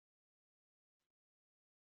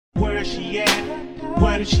Where's she at?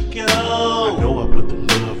 Where did she go? I know I put the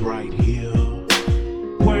love right here.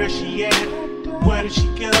 Where's she at? Where did she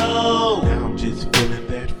go? Now I'm just feeling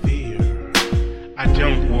that fear. I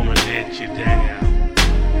don't wanna let you down.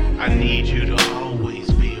 I need you to always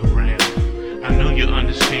be around. I know you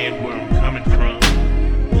understand where I'm coming from.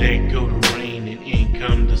 Let go the rain and in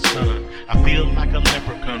come the sun. I feel like a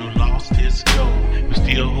leprechaun who lost his gold, but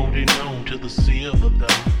still holding on to the silver though.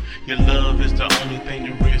 Your love is the only thing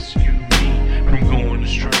to rescue me from going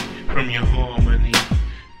astray from your harmony.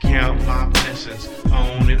 Count my blessings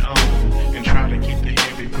on and try to keep the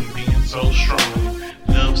heavy from being so strong.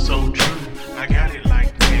 Love so true, I got it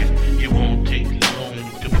like that. It won't take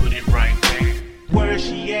long to put it right back. Where's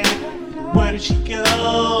she at? Where did she go?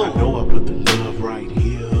 I know I put the love right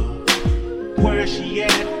here. Where's she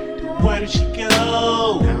at? Where did she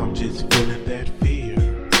go? Now I'm just feeling that fear.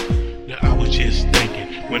 Now I was just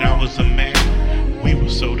thinking, when I was a man, we were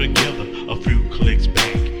so together a few clicks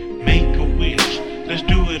back. Make a wish, let's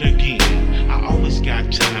do it again. I always got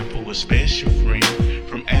time for a special friend.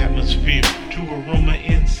 From atmosphere to aroma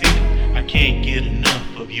and scent, I can't get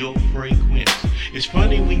enough of your fragrance. It's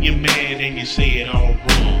funny when you're mad and you say it all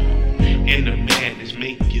wrong, and the madness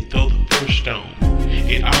make you throw the first stone.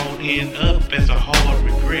 It all ends up as a hard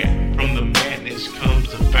regret. From the madness comes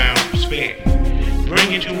the found respect.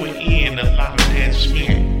 Bring it to an end, a lot of that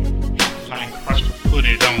smack. Like Christ put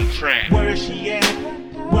it on track. Where's she at?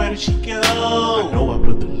 Where did she go? I know I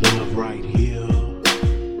put the love right here.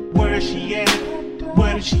 Where's she at?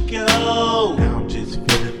 Where did she go? Now I'm just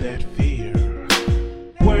feeling that fear.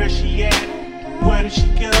 Where's she at? Where did she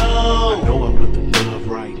go? I know I put the love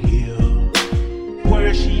right here.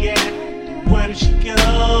 Where's she at? Where did she go?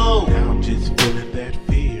 Now I'm just feeling that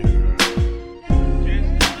fear.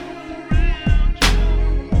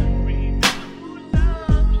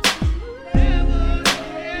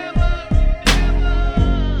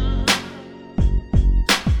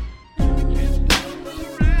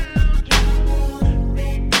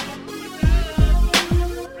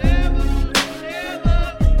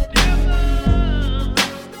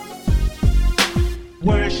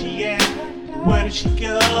 Where's she at? Where did she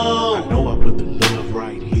go? I know I put the love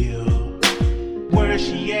right here. Where's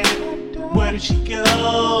she at? Where did she go?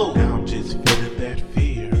 Now I'm just feeling that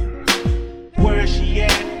fear. Where's she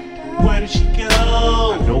at? Where did she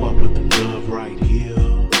go? I know I put the love right here.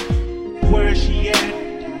 Where's she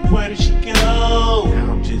at? Where did she go?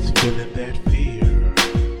 Now I'm just feeling that